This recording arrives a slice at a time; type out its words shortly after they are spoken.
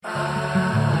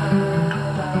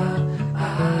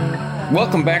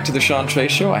Welcome back to the Sean Trey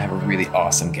Show. I have a really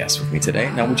awesome guest with me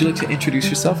today. Now, would you like to introduce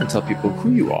yourself and tell people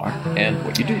who you are and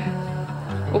what you do?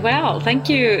 Well, thank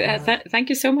you. Thank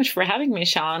you so much for having me,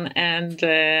 Sean. And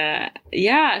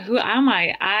who am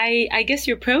I? I guess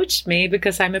you approached me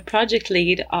because I'm a project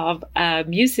lead of a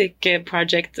music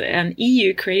project, an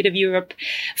EU, Creative Europe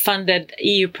funded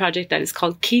EU project that is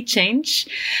called Keychange.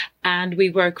 And we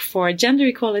work for gender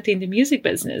equality in the music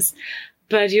business.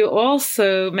 But you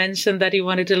also mentioned that you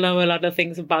wanted to know a lot of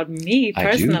things about me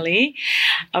personally.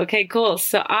 Okay, cool.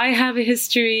 So I have a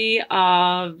history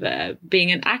of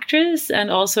being an actress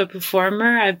and also a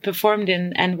performer. I've performed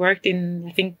in and worked in,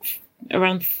 I think,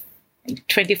 around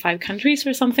 25 countries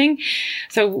or something.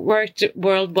 So worked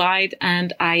worldwide,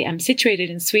 and I am situated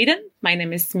in Sweden. My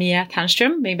name is Mia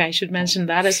Ternström. Maybe I should mention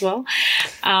that as well.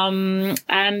 And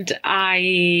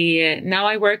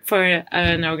I work for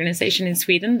an organization in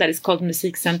Sweden that is called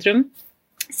Musikcentrum.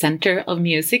 Center of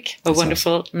Music, a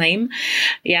wonderful name.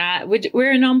 Yeah,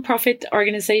 we're a non-profit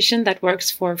organization that works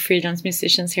for freelance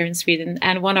musicians here in Sweden.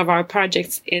 And one of our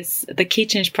projects is the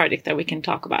Keychange project that we can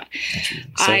talk about.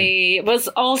 I was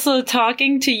also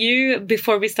talking to you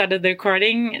before we started the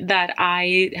recording that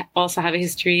I also have a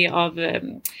history of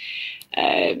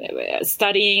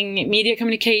studying media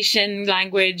communication,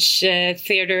 language,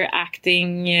 theater,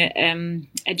 acting,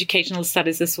 educational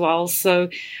studies as well. So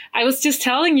I was just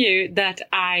telling you that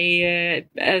I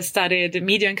studied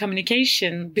media and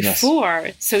communication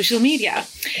before social media.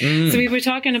 So we were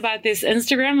talking about this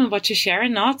Instagram and what to share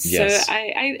and not. Yes. So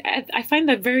I find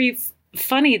that very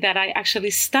funny that I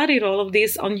actually studied all of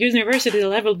this on university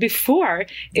level before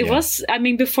it was,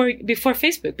 before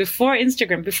Facebook, before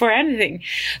Instagram, before anything.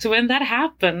 So when that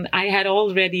happened, I had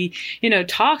already,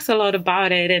 talked a lot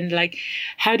about it and like,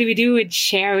 how do we do it,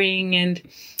 sharing and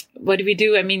what do we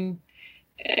do? And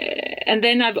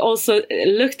then I've also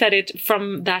looked at it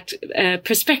from that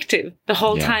perspective the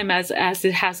whole time as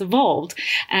it has evolved.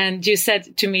 And you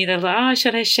said to me that,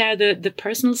 should I share the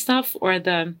personal stuff or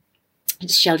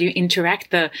shall you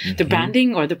interact the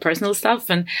branding or the personal stuff,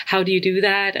 and how do you do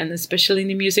that? And especially in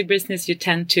the music business, you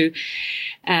tend to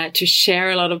share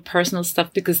a lot of personal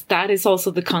stuff because that is also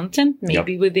the content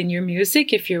maybe within your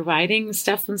music if you're writing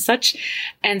stuff and such.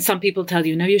 And some people tell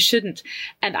you, no, you shouldn't.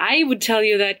 And I would tell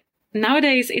you that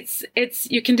nowadays it's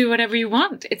you can do whatever you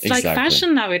want. It's like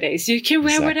fashion nowadays. You can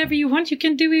wear whatever you want. You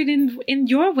can do it in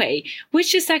your way,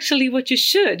 which is actually what you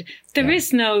should. There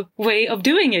is no way of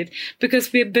doing it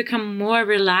because we've become more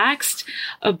relaxed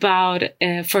about,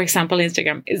 for example,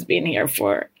 Instagram has been here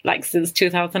for since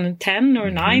 2010 or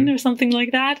 9 or something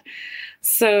like that.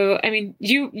 So,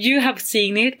 you have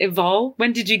seen it evolve.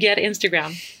 When did you get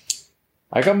Instagram?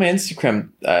 I got my Instagram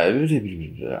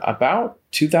about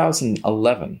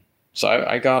 2011. So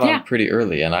I got on pretty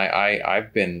early, and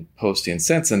I've been posting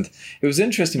since. And it was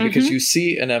interesting because you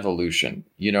see an evolution,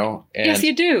 And yes,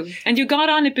 you do. And you got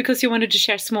on it because you wanted to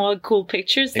share small, cool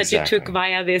pictures that you took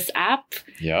via this app.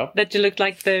 Yep. That you looked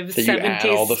like the 70s. You add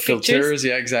all the filters.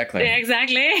 Yeah, exactly. Yeah,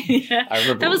 exactly. Yeah. I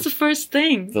remember that was the first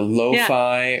thing. The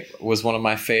lo-fi was one of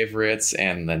my favorites.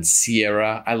 And then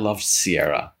Sierra. I loved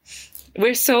Sierra.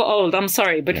 We're so old. I'm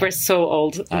sorry, but we're so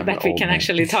old that we can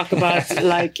actually talk about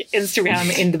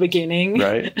Instagram in the beginning.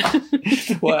 Right.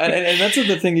 Well, and that's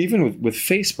the thing, even with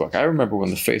Facebook. I remember when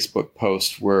the Facebook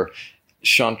posts were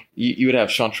you would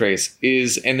have Sean Trey's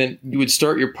is, and then you would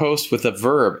start your post with a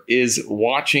verb is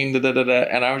watching,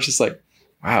 and I was just like,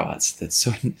 wow, that's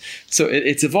so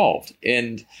it's evolved.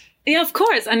 And yeah, of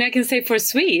course. And I can say for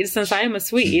Swedes, since I am a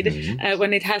Swede,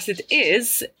 when it has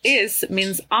is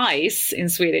means ice in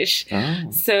Swedish.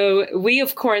 Oh. So we,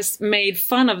 of course, made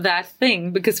fun of that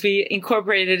thing because we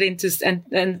incorporated into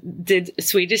and did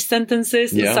Swedish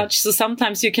sentences and such. So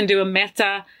sometimes you can do a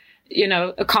meta,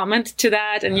 a comment to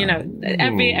that. And,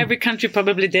 every country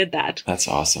probably did that. That's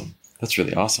awesome. That's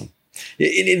really awesome.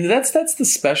 That's the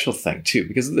special thing, too,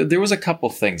 because there was a couple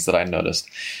things that I noticed.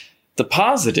 The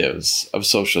positives of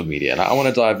social media, and I want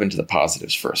to dive into the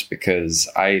positives first because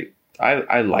I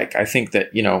think that,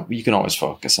 you can always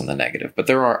focus on the negative, but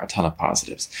there are a ton of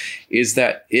positives, is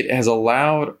that it has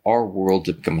allowed our world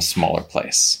to become a smaller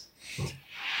place.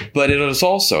 But it has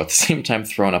also, at the same time,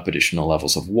 thrown up additional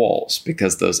levels of walls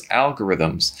because those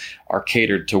algorithms are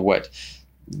catered to what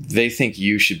they think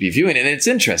you should be viewing. And it's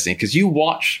interesting because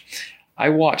I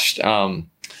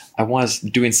was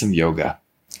doing some yoga.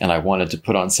 And I wanted to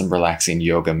put on some relaxing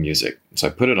yoga music. So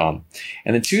I put it on.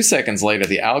 And then 2 seconds later,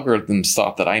 the algorithms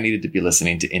thought that I needed to be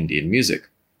listening to Indian music.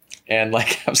 And I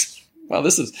was well,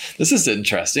 this is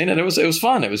interesting. And it was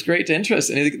fun. It was great to interest.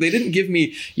 And they didn't give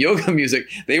me yoga music.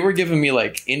 They were giving me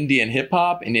like Indian hip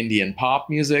hop and Indian pop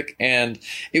music. And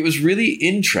it was really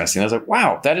interesting. I was like,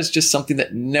 wow, that is just something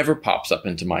that never pops up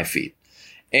into my feed.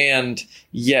 And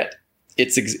yet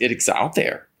it's out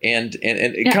there. And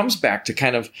it comes back to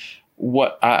kind of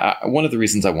what one of the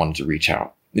reasons I wanted to reach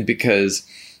out, because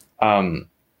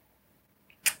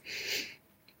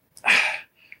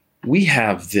we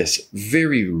have this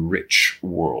very rich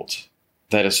world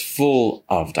that is full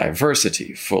of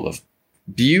diversity, full of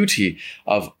beauty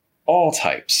of all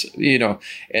types,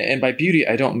 and by beauty,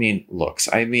 I don't mean looks.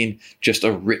 I mean just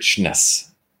a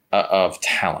richness of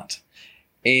talent.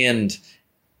 And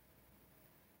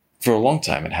for a long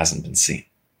time, it hasn't been seen.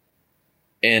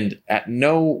 And at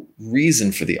no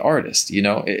reason for the artist,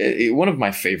 one of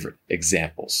my favorite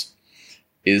examples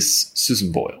is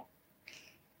Susan Boyle.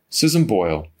 Susan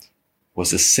Boyle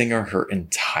was a singer her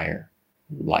entire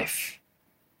life.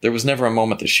 There was never a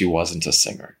moment that she wasn't a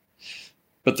singer.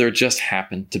 But there just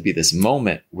happened to be this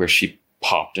moment where she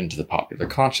popped into the popular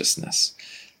consciousness.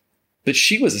 But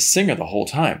she was a singer the whole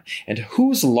time. And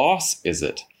whose loss is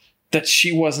it that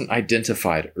she wasn't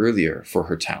identified earlier for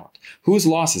her talent? Whose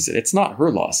loss is it? It's not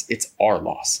her loss. It's our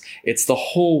loss. It's the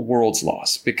whole world's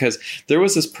loss, because there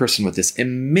was this person with this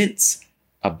immense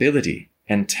ability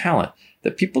and talent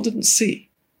that people didn't see.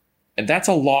 And that's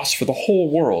a loss for the whole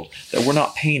world, that we're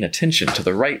not paying attention to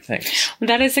the right things.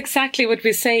 That is exactly what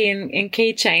we say in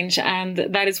Keychange. And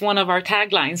that is one of our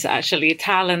taglines, actually.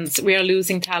 Talents. We are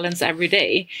losing talents every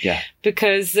day. Yeah.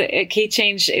 Because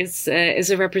Keychange is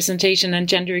a representation and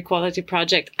gender equality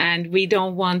project. And we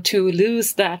don't want to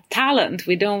lose that talent.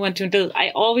 We don't want to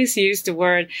I always use the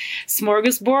word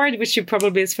smorgasbord, which you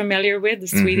probably is familiar with, the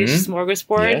Swedish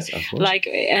smorgasbord. Yes, of course.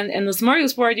 And in the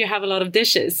smorgasbord, you have a lot of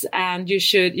dishes, and you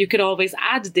could always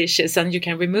add dishes and you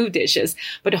can remove dishes.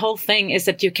 But the whole thing is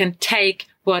that you can take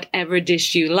whatever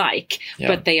dish you like,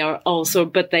 but they are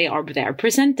there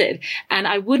presented. And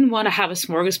I wouldn't want to have a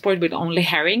smorgasbord with only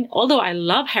herring. Although I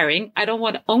love herring, I don't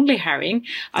want only herring.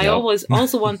 I always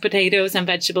also want potatoes and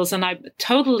vegetables, and I'm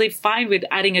totally fine with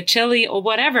adding a chili or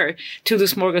whatever to the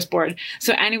smorgasbord.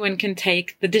 So anyone can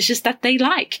take the dishes that they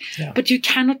like, but you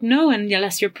cannot know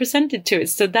unless you're presented to it.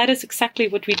 So that is exactly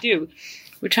what we do.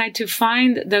 We try to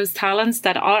find those talents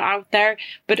that are out there,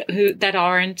 but that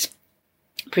aren't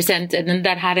presented and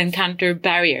that had encountered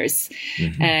barriers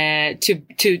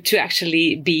to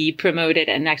actually be promoted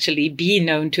and actually be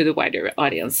known to the wider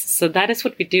audience. So that is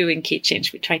what we do in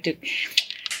Keychange. We try to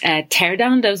tear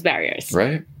down those barriers.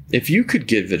 Right. If you could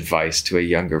give advice to a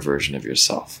younger version of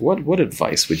yourself, what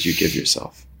advice would you give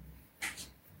yourself?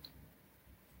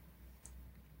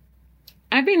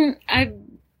 I've been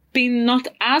not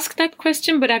asked that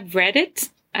question, but I've read it.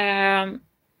 And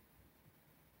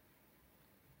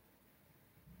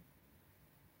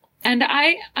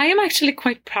I am actually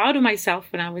quite proud of myself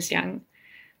when I was young.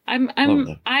 I'm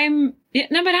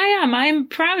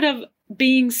proud of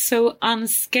being so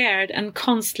unscared and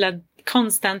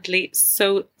constantly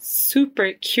so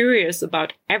super curious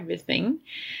about everything.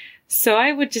 So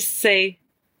I would just say,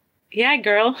 yeah,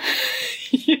 girl,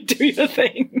 you do your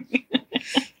thing.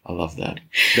 I love that.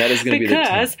 That is going to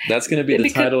be the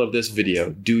title of this video.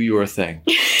 Do your thing.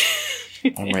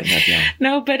 I'm writing that down.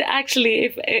 No, but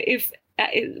actually, if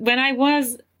when I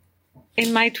was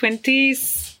in my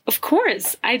 20s, of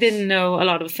course, I didn't know a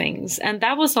lot of things, and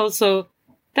that was also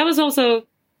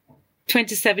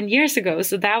 27 years ago.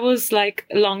 So that was like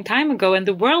a long time ago, and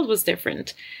the world was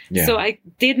different. Yeah. So I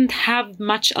didn't have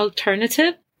much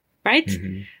alternative, right?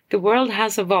 Mm-hmm. The world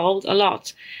has evolved a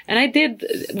lot, and I did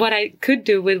what I could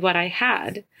do with what I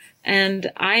had.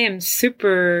 And I am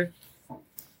super.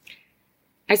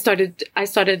 I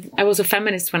was a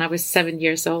feminist when I was 7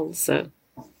 years old. So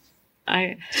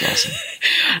That's awesome.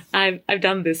 I've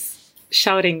done this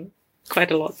shouting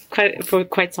quite a lot, for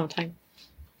quite some time.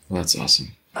 Well, that's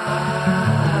awesome.